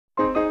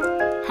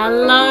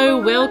Hello,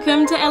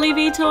 welcome to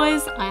LEV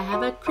Toys. I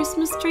have a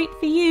Christmas treat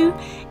for you.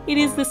 It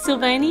is the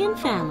Sylvanian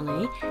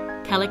family,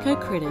 Calico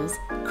Critters,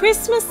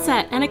 Christmas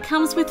set, and it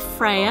comes with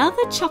Freya,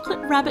 the chocolate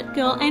rabbit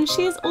girl, and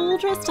she is all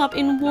dressed up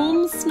in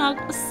warm, snug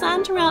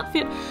Santa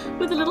outfit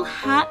with a little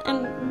hat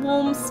and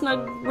warm,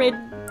 snug red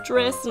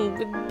dress and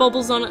with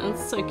bobbles on it, and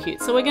it's so cute.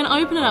 So we're going to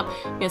open it up,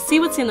 we're going to see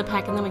what's in the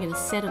pack, and then we're going to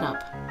set it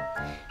up.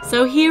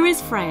 So here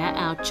is Freya,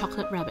 our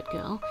chocolate rabbit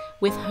girl,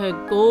 with her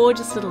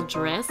gorgeous little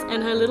dress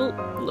and her little,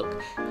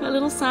 look, her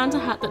little Santa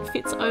hat that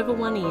fits over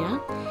one ear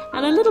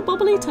and a little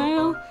bobbly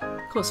tail.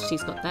 Of course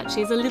she's got that,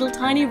 she's a little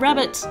tiny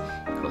rabbit.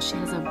 Of course she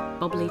has a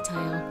bobbly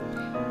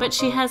tail. But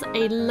she has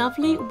a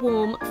lovely,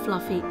 warm,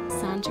 fluffy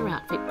Santa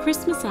outfit,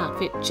 Christmas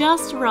outfit,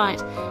 just right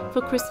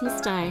for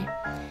Christmas Day.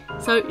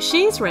 So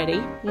she's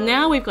ready.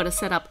 Now we've got to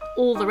set up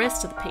all the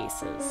rest of the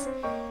pieces.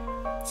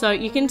 So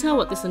you can tell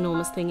what this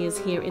enormous thing is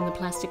here in the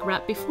plastic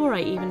wrap before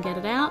I even get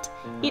it out.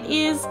 It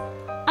is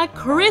a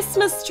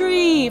Christmas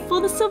tree for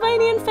the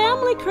Sylvanian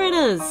family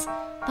critters.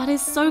 That is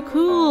so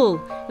cool.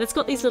 And it's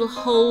got these little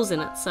holes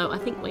in it, so I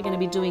think we're going to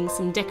be doing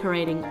some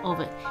decorating of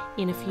it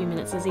in a few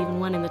minutes. There's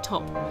even one in the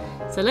top.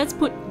 So let's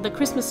put the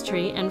Christmas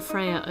tree and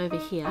Freya over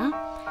here.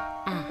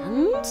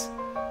 And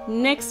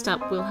next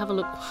up we'll have a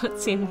look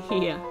what's in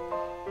here.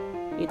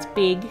 It's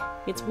big,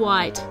 it's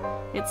white,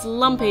 it's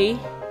lumpy,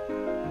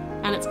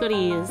 and it's got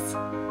ears.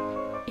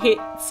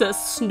 It's a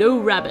snow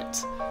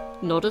rabbit,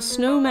 not a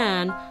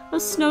snowman, a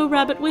snow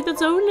rabbit with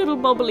its own little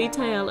bobbly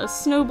tail, a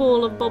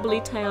snowball of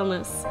bobbly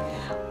tailness.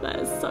 That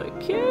is so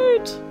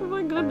cute, oh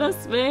my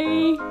goodness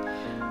me.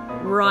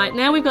 Right,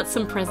 now we've got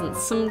some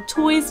presents, some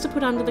toys to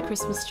put under the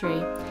Christmas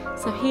tree.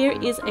 So here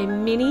is a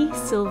mini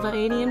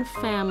Sylvanian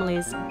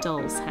family's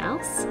doll's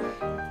house,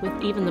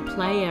 with even the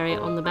play area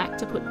on the back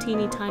to put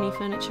teeny tiny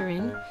furniture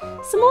in.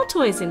 Some more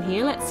toys in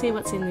here, let's see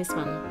what's in this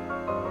one.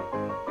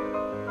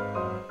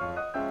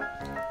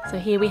 So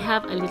here we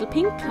have a little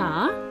pink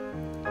car,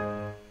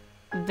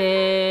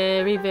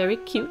 very, very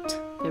cute,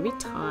 very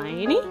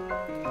tiny,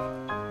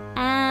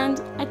 and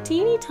a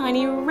teeny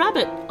tiny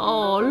rabbit.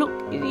 Oh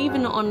look,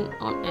 even on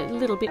a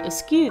little bit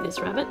askew,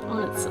 this rabbit,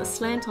 on its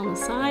slant on the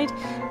side,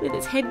 with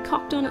its head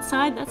cocked on its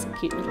side. That's a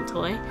cute little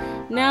toy.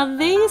 Now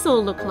these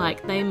all look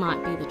like they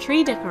might be the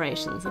tree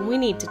decorations, and we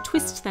need to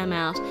twist them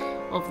out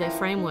of their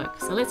framework.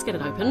 So let's get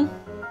it open.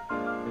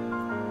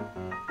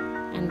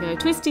 And go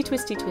twisty,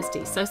 twisty,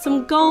 twisty. So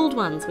some gold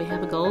ones. We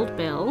have a gold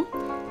bell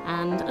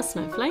and a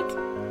snowflake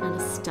and a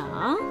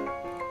star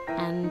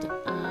and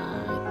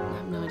I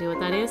have no idea what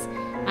that is,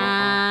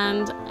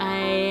 and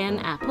an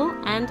apple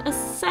and a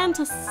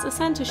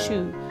Santa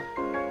shoe,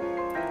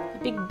 a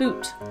big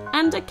boot,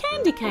 and a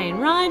candy cane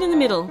right in the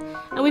middle.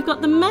 And we've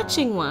got the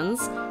matching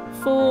ones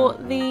for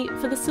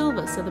the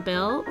silver. So the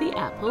bell, the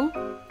apple,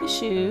 the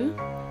shoe,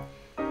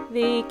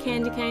 the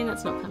candy cane.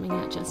 That's not coming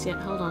out just yet.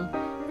 Hold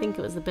on. I think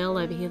it was the bell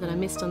over here that I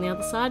missed on the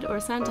other side, or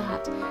a Santa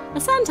hat.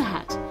 A Santa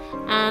hat,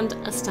 and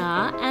a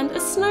star, and a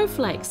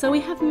snowflake. So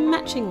we have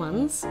matching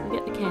ones. We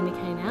get the candy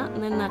cane out,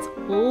 and then that's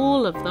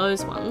all of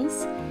those ones.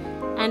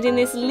 And in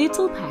this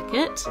little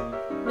packet,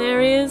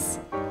 there is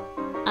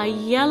a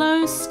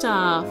yellow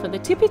star for the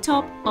tippy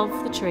top of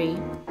the tree.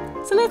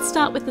 So let's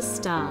start with the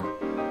star.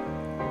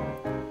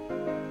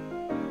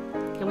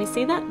 Can we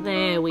see that?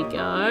 There we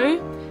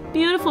go.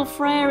 Beautiful.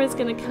 Freya is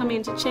going to come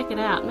in to check it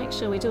out, make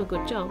sure we do a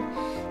good job.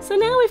 So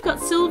now we've got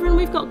silver and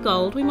we've got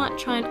gold. We might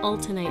try and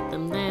alternate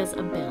them. There's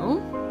a bell,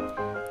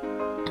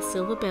 a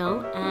silver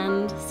bell,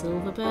 and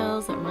silver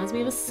bells. That reminds me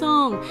of a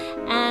song.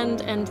 And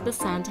the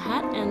Santa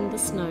hat and the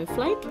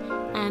snowflake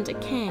and a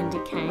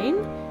candy cane.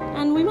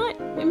 And we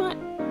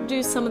might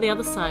do some of the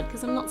other side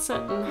because I'm not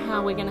certain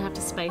how we're going to have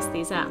to space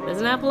these out.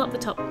 There's an apple up the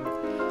top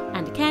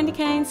and a candy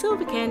cane,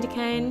 silver candy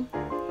cane,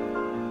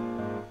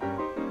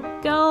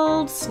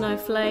 gold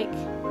snowflake,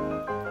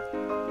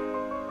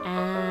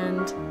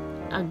 and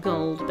a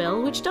gold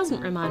bell, which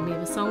doesn't remind me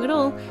of a song at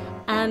all,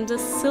 and a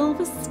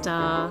silver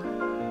star,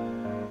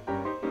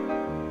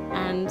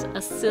 and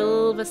a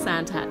silver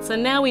Santa hat. So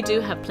now we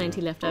do have plenty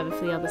left over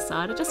for the other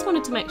side. I just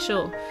wanted to make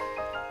sure.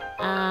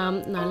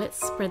 No, let's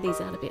spread these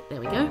out a bit.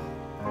 There we go.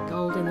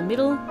 Gold in the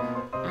middle,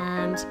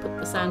 and put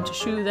the Santa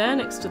shoe there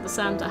next to the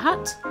Santa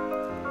hat,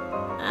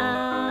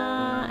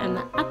 and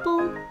the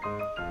apple.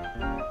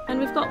 And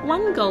we've got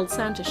one gold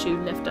Santa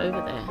shoe left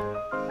over there.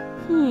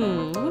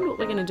 I wonder what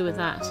we're going to do with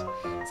that.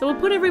 So we'll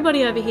put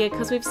everybody over here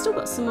because we've still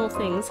got some more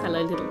things.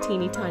 Hello, little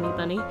teeny tiny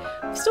bunny.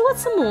 We've still got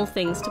some more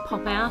things to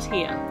pop out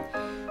here.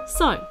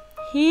 So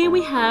here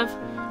we have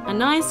a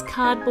nice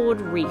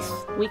cardboard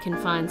wreath. We can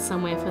find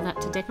somewhere for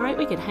that to decorate.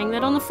 We could hang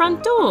that on the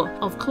front door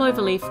of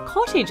Cloverleaf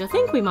Cottage. I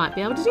think we might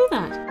be able to do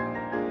that.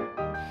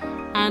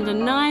 And a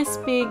nice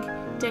big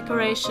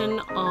decoration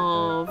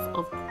of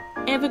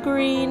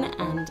evergreen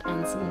and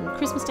some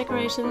Christmas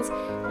decorations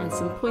and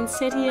some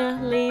poinsettia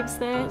leaves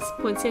there,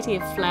 poinsettia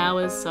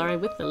flowers, sorry,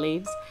 with the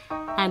leaves,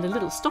 and a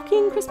little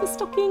stocking, Christmas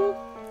stocking,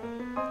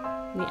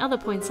 and the other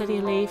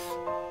poinsettia leaf,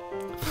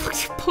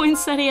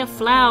 poinsettia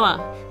flower,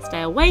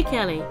 stay awake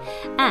Ellie,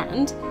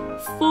 and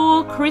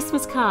 4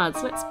 Christmas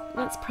cards. Let's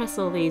let's press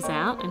all these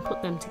out and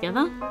put them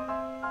together.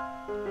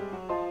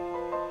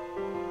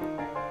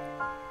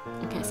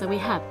 Okay, so we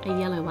have a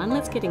yellow one.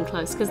 Let's get in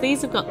close because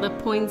these have got the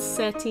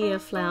poinsettia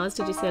flowers.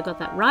 Did you see I got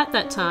that right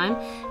that time?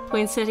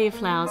 Poinsettia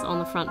flowers on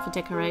the front for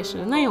decoration,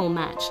 and they all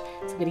match.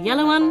 So we've got a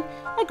yellow one,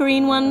 a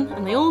green one,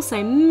 and they all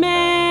say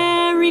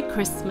Merry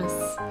Christmas.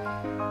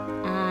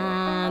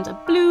 And a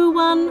blue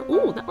one.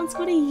 Oh, that one's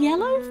got a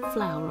yellow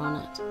flower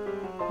on it.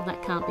 Well,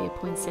 that can't be a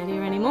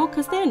poinsettia anymore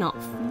because they're not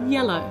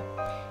yellow.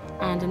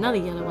 And another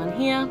yellow one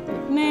here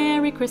with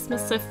Merry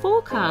Christmas. So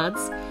 4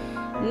 cards.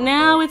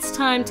 Now it's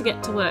time to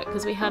get to work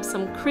because we have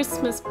some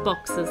Christmas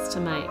boxes to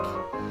make.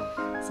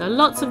 So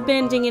lots of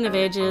bending in of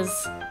edges.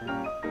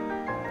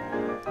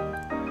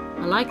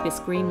 I like this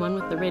green one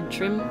with the red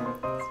trim.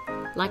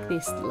 Like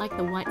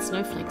the white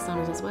snowflakes on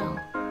it as well.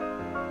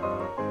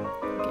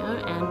 There we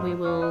go, and we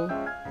will,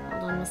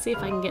 hold on, we'll see if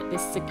I can get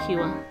this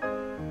secure.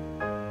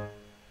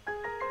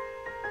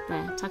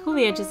 There, tuck all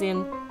the edges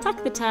in,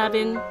 tuck the tab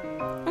in,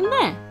 and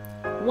there.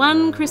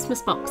 1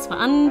 Christmas box for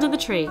under the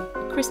tree,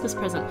 a Christmas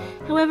present.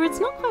 However, it's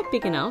not quite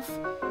big enough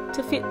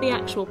to fit the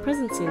actual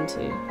presents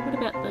into. What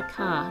about the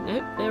car?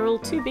 Nope, they're all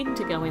too big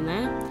to go in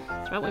there.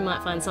 That's right, we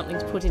might find something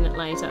to put in it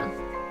later.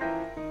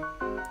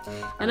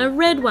 And a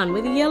red one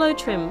with a yellow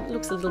trim. It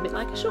looks a little bit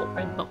like a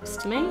shortbread box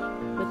to me,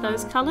 with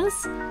those colours.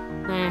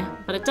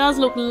 There, but it does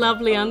look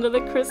lovely under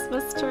the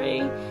Christmas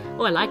tree.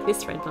 Oh, I like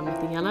this red one with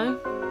the yellow.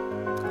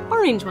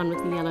 Orange one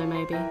with the yellow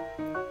maybe.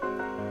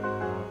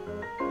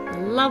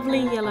 Lovely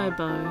yellow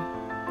bow.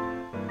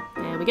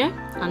 There we go,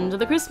 under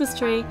the Christmas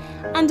tree.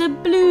 And a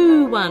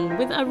blue one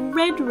with a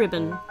red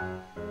ribbon.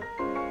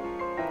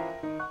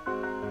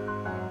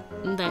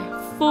 And there,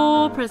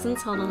 4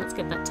 presents. Hold on, let's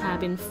get that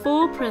tab in.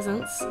 4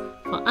 presents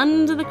for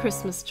under the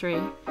Christmas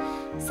tree.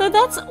 So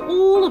that's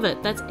all of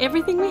it. That's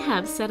everything we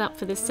have set up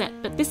for this set.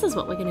 But this is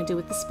what we're going to do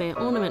with the spare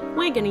ornament.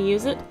 We're going to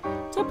use it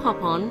to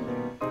pop on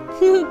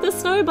the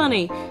snow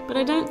bunny. But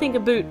I don't think a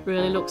boot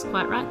really looks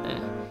quite right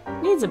there.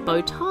 It needs a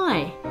bow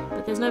tie.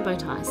 But there's no bow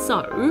tie,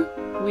 so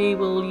we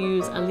will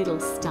use a little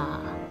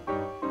star,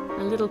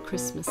 a little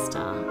Christmas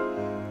star.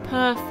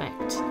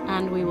 Perfect,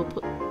 and we will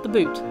put the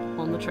boot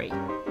on the tree.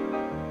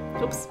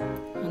 Oops,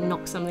 and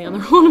knock some of the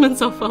other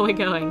ornaments off while we're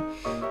going.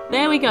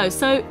 There we go,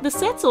 so the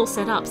set's all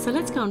set up, so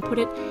let's go and put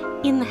it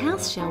in the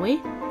house, shall we?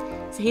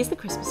 So here's the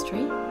Christmas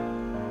tree,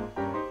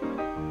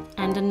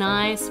 and a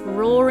nice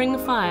roaring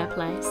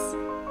fireplace.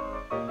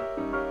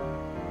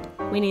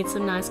 We need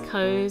some nice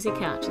cosy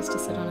couches to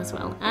sit on as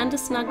well, and a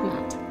snug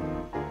mat.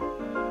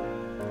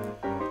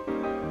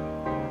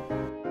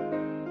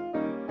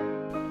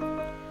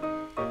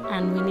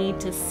 And we need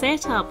to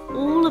set up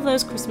all of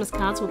those Christmas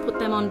cards. We'll put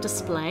them on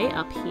display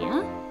up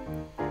here.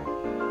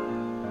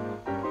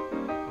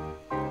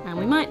 And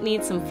we might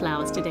need some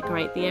flowers to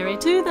decorate the area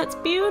too. That's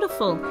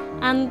beautiful.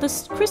 And the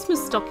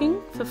Christmas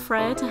stocking for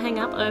Freya to hang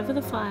up over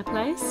the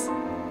fireplace.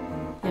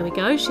 There we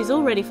go. She's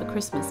all ready for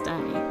Christmas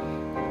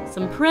Day.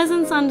 Some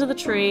presents under the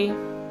tree.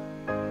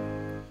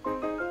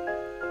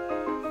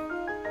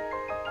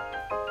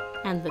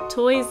 And the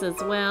toys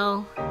as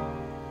well.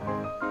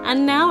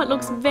 And now it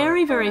looks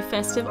very, very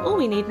festive. All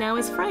we need now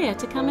is Freya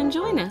to come and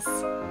join us.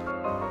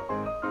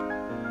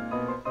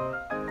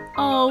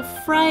 Oh,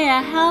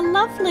 Freya, how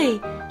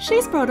lovely!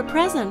 She's brought a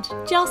present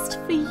just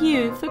for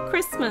you for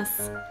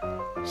Christmas.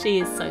 She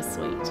is so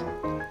sweet.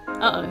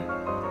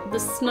 Uh-oh, the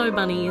snow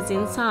bunny is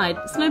inside.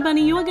 Snow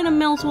bunny, you are going to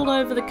melt all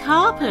over the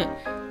carpet.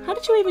 How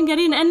did you even get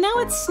in? And now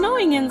it's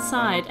snowing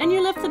inside, and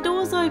you left the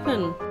doors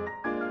open.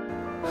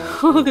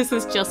 Oh, this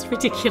is just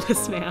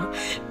ridiculous now.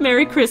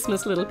 Merry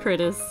Christmas, little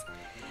critters.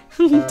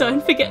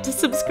 Don't forget to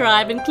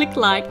subscribe and click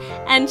like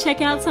and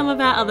check out some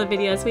of our other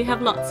videos. We have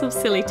lots of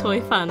silly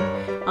toy fun.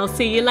 I'll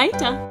see you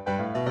later.